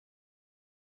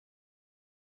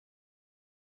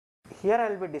here I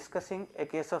will be discussing a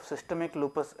case of systemic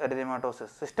lupus erythematosus.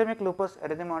 Systemic lupus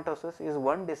erythematosus is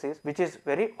one disease which is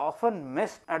very often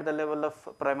missed at the level of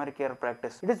primary care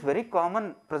practice. It is very common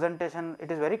presentation,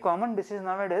 it is very common disease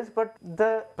nowadays, but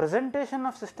the presentation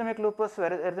of systemic lupus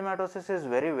erythematosus is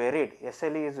very varied.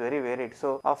 SLE is very varied.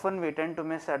 So, often we tend to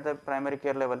miss at the primary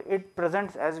care level. It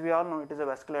presents, as we all know, it is a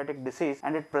vasculitic disease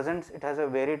and it has a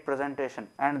varied presentation,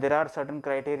 and there are certain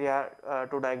criteria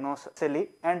to diagnose SLE,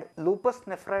 and lupus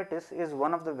nephritis is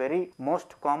one of the very most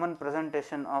common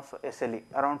presentation of SLE.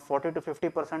 Around 40 to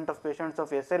 50% of patients of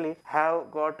SLE have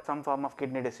got some form of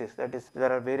kidney disease. That is,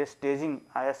 there are various staging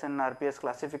ISN RPS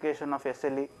classification of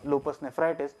SLE, lupus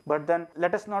nephritis, but then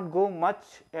let us not go much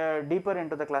deeper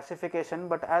into the classification,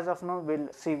 but as of now we will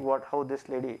see how this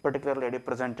particular lady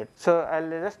presented. So, I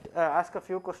will just ask a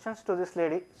few questions to this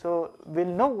lady, so we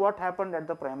will know what happened at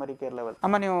the primary care level.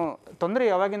 Amma, ನೀವು ತೊಂದರೆ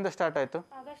ಯಾವಾಗಿಂದ start ಆಯಿತು?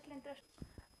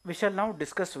 We shall now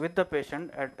discuss with the patient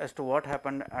as to what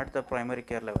happened at the primary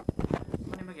care level.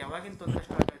 ನಿಮಗೆ ಯಾವಾಗಿಂದ ತೊಂದರೆ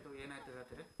start ಆಯಿತು, ಏನಾಯ್ತು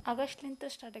ಹೇಳ್ತೀರಿ? ಆಗಸ್ಟ್ಲಿಂದ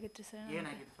ಸ್ಟಾರ್ಟ್ ಆಗೈತ್ರಿ ಸರ್.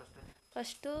 ಏನಾಗಿತ್ತು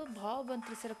ಫಸ್ಟು ಬಾವು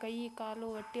ಬಂತ್ರಿ ಸರ್, ಕೈ ಕಾಲು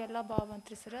ಹೊಟ್ಟೆ ಎಲ್ಲ ಬಾವು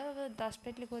ಬಂತ್ರಿ ಸರ್.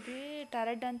 ಹಾಸ್ಪಿಟ್ಲಿಗೆ ಹೋದ್ವಿ,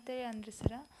 ಟೈರಾಯ್ಡ್ ಅಂತೇಳಿ ಅಂದ್ರಿ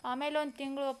ಸರ್. ಆಮೇಲೆ ಒಂದು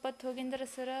ತಿಂಗಳು ಒಪ್ಪತ್ತು ಹೋಗಿಂದ್ರೆ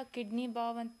ಸರ್ ಕಿಡ್ನಿ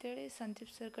ಬಾವು ಅಂತೇಳಿ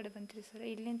ಸಂದೀಪ್ ಸರ್ ಕಡೆ ಬಂತ್ರಿ ಸರ್.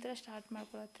 ಇಲ್ಲಿಂದ ಸ್ಟಾರ್ಟ್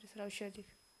ಮಾಡ್ಕೊಳತ್ರಿ ಸರ್ ಔಷಧಿ.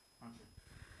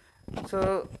 So,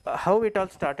 how it all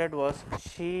started was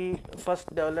she first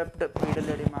developed pedal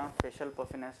edema, facial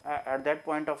puffiness. At that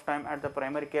point of time, at the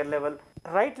primary care level,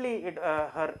 rightly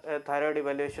her thyroid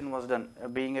evaluation was done.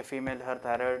 Being a female, her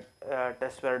thyroid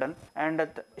tests were done, and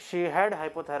she had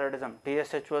hypothyroidism.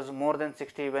 TSH was more than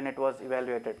 60 when it was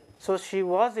evaluated. So, she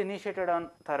was initiated on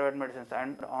thyroid medicines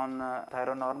and on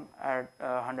Thyronorm at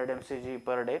 100 mcg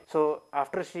per day. So,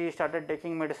 after she started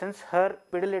taking medicines, her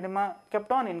pedal edema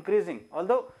kept on increasing,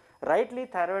 although rightly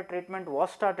thyroid treatment was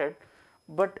started,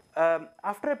 but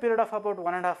after a period of about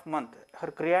 1.5 months, her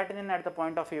creatinine at the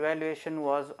point of evaluation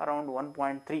was around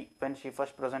 1.3 when she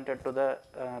first presented to the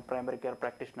primary care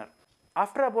practitioner.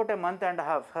 After about a month and a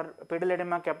half, her pedal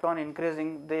edema kept on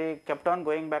increasing. They kept on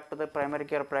going back to the primary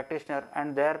care practitioner,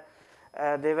 and there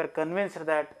they were convinced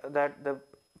that the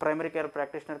primary care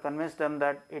practitioner convinced them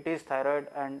that it is thyroid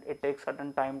and it takes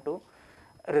certain time to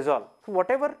resolve. So,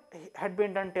 whatever had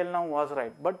been done till now was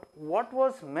right, but what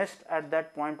was missed at that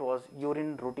point was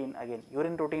urine routine again.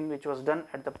 Urine routine which was done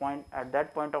at that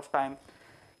point of time.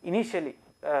 Initially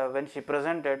when she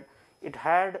presented, it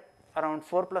had around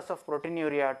 4 plus of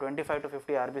proteinuria, 25 to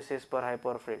 50 RBCs per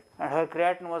hyperfiltrate, and her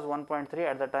creatinine was 1.3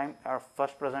 at the time of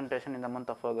first presentation in the month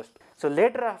of August. So,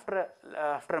 later after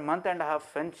a month and a half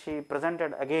when she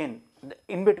presented again,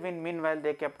 in between meanwhile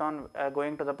they kept on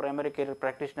going to the primary care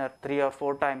practitioner 3 or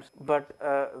 4 times, but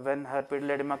when her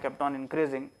pedal edema kept on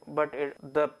increasing, but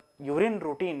the urine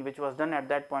routine which was done at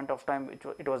that point of time,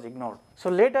 it was ignored. So,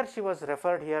 later she was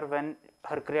referred here when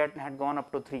her creatinine had gone up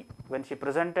to 3. When she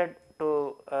presented to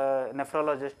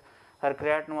nephrologist, her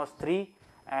creatinine was 3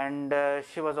 and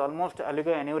she was almost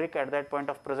oligoanuric at that point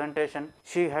of presentation.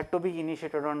 She had to be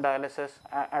initiated on dialysis.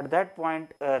 At that point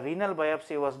renal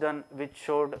biopsy was done which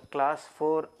showed class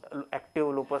 4 active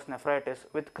lupus nephritis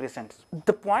with crescents.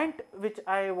 The point which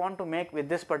I want to make with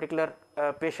this particular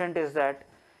patient is that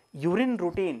urine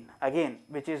routine again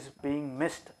which is being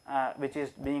missed, which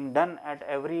is being done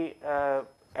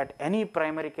at any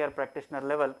primary care practitioner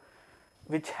level,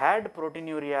 which had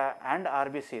proteinuria and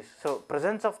RBCs. So,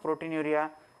 presence of proteinuria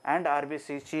and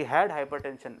RBCs, she had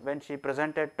hypertension. When she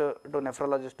presented to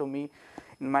nephrologist to me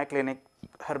in my clinic,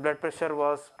 her blood pressure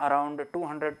was around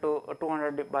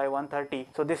 200 by 130.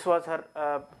 So, this was her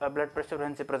blood pressure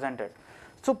when she presented.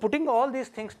 So, putting all these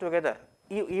things together,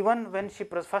 even when she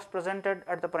first presented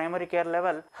at the primary care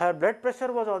level, her blood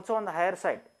pressure was also on the higher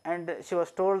side, and she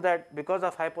was told that because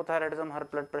of hypothyroidism her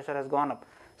blood pressure has gone up.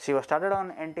 She was started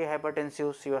on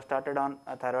antihypertensives, she was started on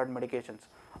thyroid medications.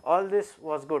 All this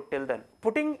was good till then.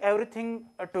 Putting everything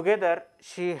together,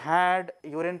 she had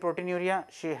urine proteinuria,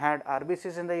 she had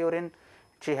RBCs in the urine,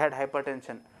 she had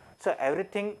hypertension. So,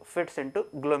 everything fits into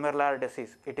glomerular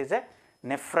disease. It is a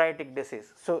nephritic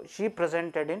disease. So, she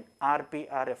presented in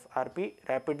RPRF, RP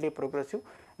rapidly progressive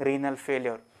renal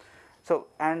failure. So,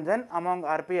 and then among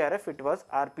RPRF it was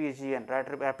RPGN,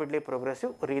 rapidly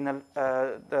progressive renal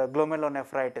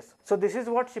glomerulonephritis. So, this is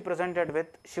what she presented with.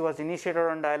 She was initiated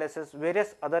on dialysis,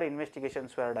 various other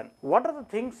investigations were done. What are the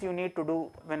things you need to do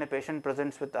when a patient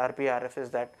presents with RPRF is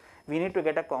that we need to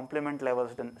get a complement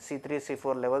levels done. C3,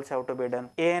 C4 levels have to be done.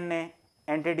 ANA,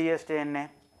 anti-DST ANA,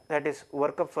 that is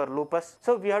workup for lupus.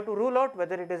 So, we have to rule out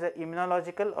whether it is a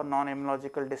immunological or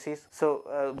non-immunological disease.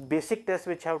 So, basic tests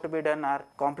which have to be done are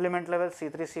complement level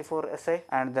C3 C4 assay,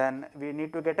 and then we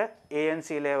need to get a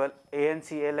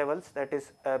ANCA levels, that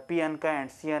is P-ANCA and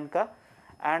C-ANCA,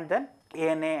 and then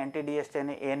ANA,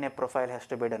 anti-DSTNA, ANA profile has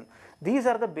to be done. These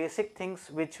are the basic things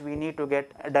which we need to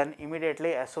get done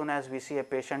immediately as soon as we see a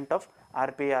patient of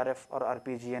RPRF or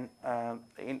RPGN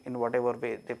in whatever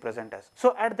way they present as.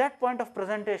 So, at that point of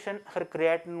presentation, her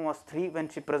creatinine was 3 when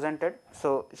she presented.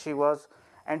 So, she was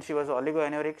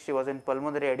oligoanuric, she was in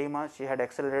pulmonary edema, she had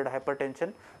accelerated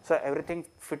hypertension. So, everything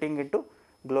fitting into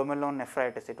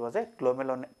glomerulonephritis. It was a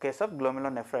case of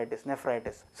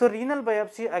glomerulonephritis. So, renal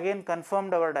biopsy again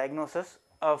confirmed our diagnosis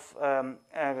of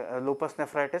lupus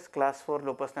nephritis, class 4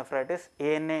 lupus nephritis.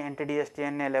 ANA,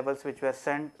 anti-DSTNA levels which were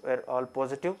sent were all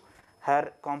positive.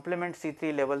 Her complement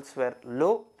C3 levels were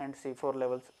low and C4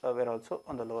 levels were also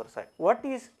on the lower side. What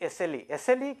is SLE?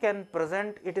 SLE can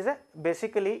present, it is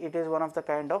basically it is one of the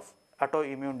kind of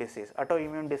autoimmune disease.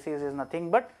 Autoimmune disease is nothing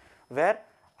but where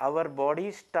our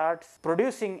body starts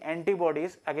producing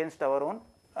antibodies against our own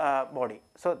body.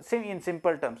 So, in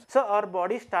simple terms, so our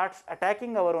body starts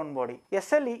attacking our own body.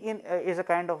 SLE is a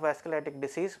kind of vasculitic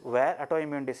disease where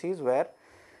autoimmune disease where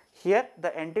here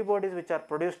the antibodies which are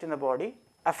produced in the body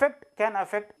can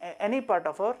affect any part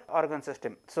of our organ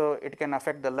system. So, it can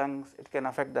affect the lungs, it can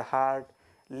affect the heart,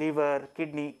 liver,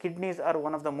 kidney. Kidneys are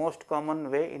one of the most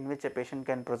common way in which a patient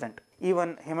can present.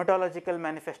 Even hematological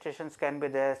manifestations can be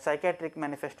there, psychiatric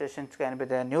manifestations can be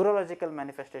there, neurological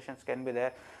manifestations can be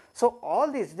there. So,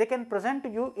 all these they can present to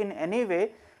you in any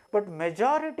way, but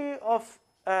majority of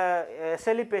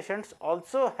SLE patients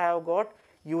also have got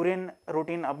urine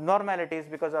routine abnormalities,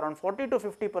 because around 40 to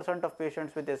 50% of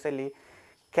patients with SLE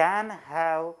can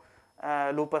have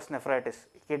lupus nephritis.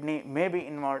 Kidney may be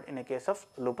involved in a case of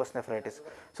lupus nephritis.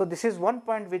 So, this is one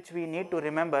point which we need to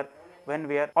remember when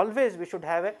we should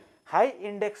have a high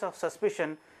index of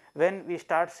suspicion when we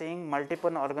start seeing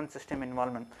multiple organ system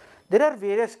involvement. There are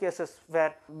various cases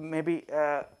where maybe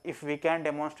if we can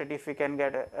demonstrate, if we can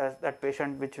get that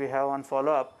patient which we have on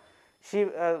follow up.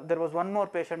 There was one more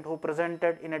patient who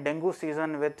presented in a dengue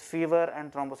season with fever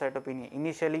and thrombocytopenia.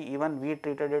 Initially even we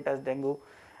treated it as dengue,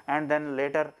 and then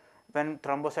later when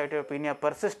thrombocytopenia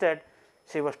persisted,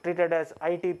 she was treated as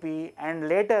ITP, and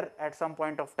later at some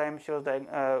point of time she was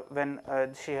when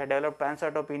she had developed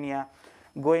pancytopenia.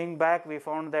 Going back, we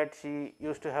found that she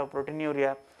used to have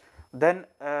proteinuria, then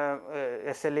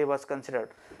SLE was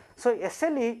considered. So,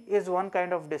 SLE is one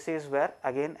kind of disease where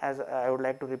again, as I would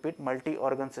like to repeat,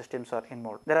 multi-organ systems are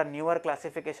involved. There are newer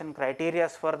classification criteria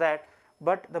for that,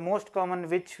 but the most common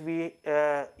which we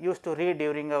used to read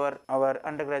during our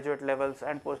undergraduate levels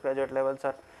and postgraduate levels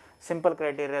are simple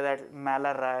criteria, that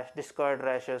malar rash, discoid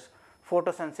rashes,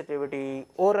 photosensitivity,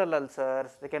 oral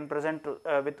ulcers, they can present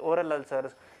with oral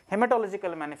ulcers,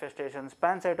 hematological manifestations,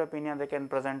 pancytopenia they can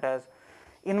present as,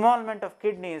 involvement of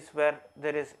kidneys where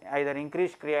there is either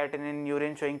increased creatinine in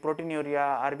urine showing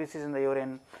proteinuria, RBCs in the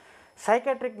urine.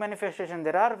 Psychiatric manifestation,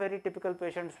 there are very typical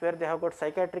patients where they have got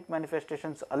psychiatric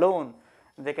manifestations alone,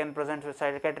 they can present with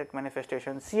psychiatric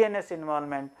manifestations. CNS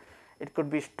involvement, it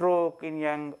could be stroke in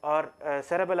young or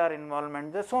cerebellar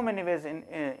involvement. There are so many ways in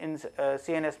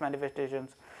CNS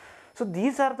manifestations. So,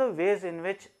 these are the ways in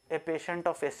which a patient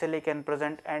of SLE can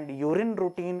present, and urine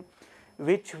routine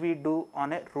which we do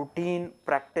on a routine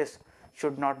practice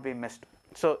should not be missed.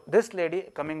 So, this lady,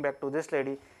 coming back to this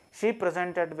lady, she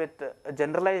presented with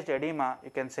generalized edema. You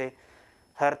can say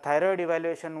her thyroid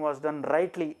evaluation was done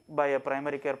rightly by a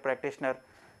primary care practitioner.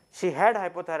 She had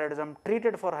hypothyroidism,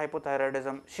 treated for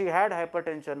hypothyroidism, she had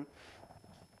hypertension.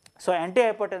 So,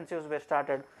 antihypertensives were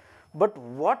started, but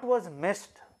what was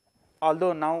missed,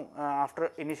 although now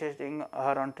after initiating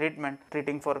her on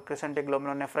treating for crescentic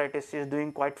glomerulonephritis, she is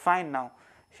doing quite fine now.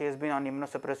 She has been on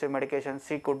immunosuppressive medications,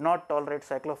 she could not tolerate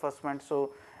cyclophosphamide,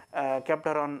 so kept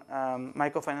her on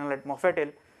mycophenolate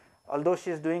mofetil, although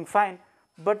she is doing fine,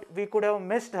 but we could have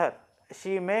missed her.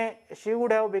 She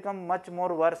would have become much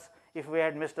more worse if we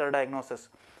had missed her diagnosis,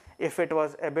 if it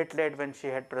was a bit late when she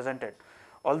had presented.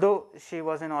 Although she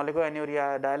was in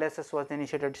oligoanuria, dialysis was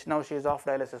initiated, now she is off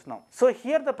dialysis now. So,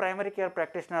 here the primary care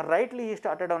practitioner, rightly he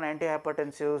started on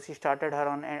antihypertensives, he started her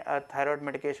on thyroid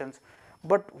medications,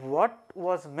 but what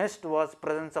was missed was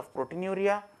presence of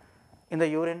proteinuria in the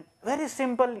urine. Very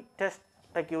simple test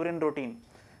like urine routine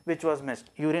which was missed.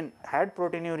 Urine had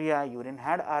proteinuria, urine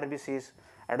had RBCs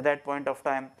at that point of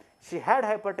time, she had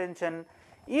hypertension.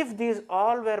 If these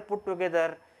all were put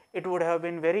together, it would have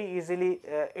been very easily,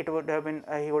 he would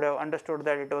have understood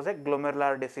that it was a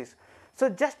glomerular disease. So,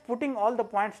 just putting all the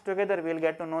points together, we will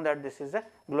get to know that this is a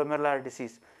glomerular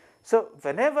disease. So,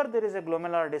 whenever there is a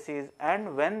glomerular disease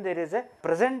and when there is a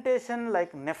presentation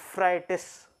like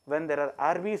nephritis, when there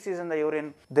are RBCs in the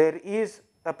urine, there is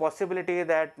a possibility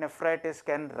that nephritis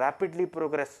can rapidly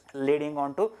progress, leading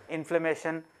on to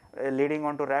inflammation, leading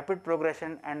on to rapid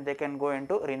progression, and they can go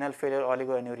into renal failure,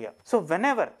 oligoanuria. So,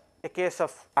 whenever a case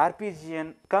of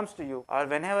RPGN comes to you, or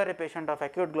whenever a patient of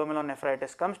acute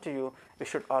glomerulonephritis comes to you, we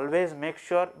should always make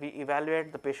sure we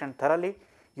evaluate the patient thoroughly.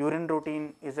 Urine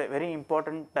routine is a very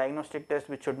important diagnostic test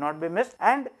which should not be missed,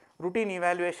 and routine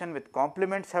evaluation with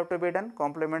complements have to be done,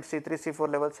 complement C3,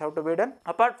 C4 levels have to be done.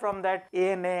 Apart from that,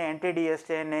 ANA,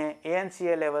 anti-DSTNA,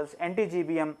 ANCA levels,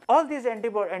 anti-GBM, all these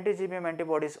anti-GBM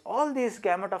antibodies, all these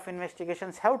gamut of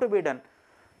investigations have to be done.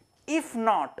 If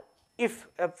not, if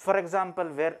for example,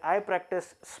 where I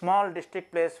practice small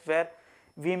district place where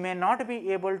we may not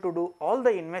be able to do all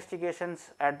the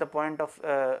investigations at the point of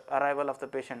arrival of the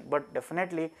patient, but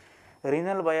definitely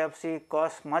renal biopsy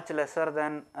costs much lesser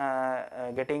than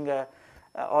getting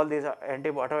all these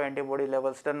autoantibody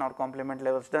levels done or complement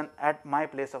levels done at my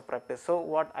place of practice. So,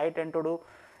 what I tend to do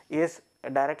is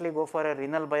directly go for a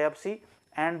renal biopsy,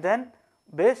 and then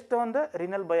based on the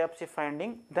renal biopsy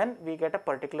finding, then we get a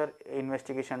particular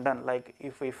investigation done. Like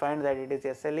if we find that it is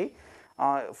SLE,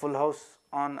 full house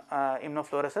on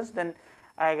immunofluorescence, then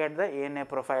I get the ANA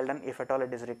profile done if at all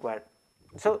it is required.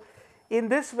 So, in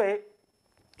this way,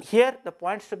 here the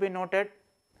points to be noted: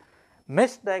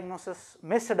 missed diagnosis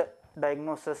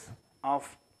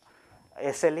of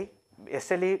SLE.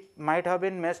 SLE might have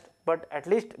been missed, but at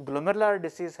least glomerular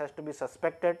disease has to be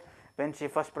suspected when she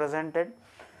first presented.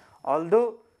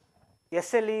 Although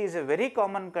SLE is a very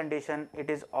common condition, it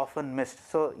is often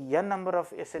missed. So, n number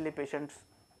of SLE patients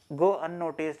go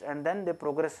unnoticed, and then they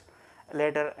progress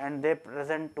later and they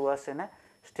present to us in a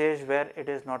stage where it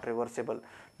is not reversible.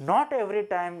 Not every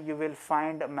time you will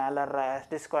find malar rash,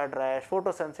 discoid rash,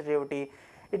 photosensitivity.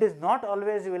 It is not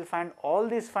always you will find all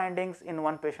these findings in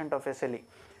one patient of SLE.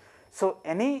 So,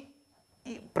 any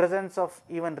presence of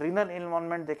even renal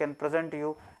involvement they can present to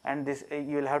you, and this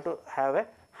you will have to have a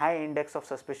high index of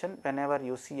suspicion whenever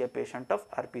you see a patient of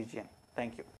RPGN.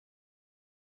 Thank you.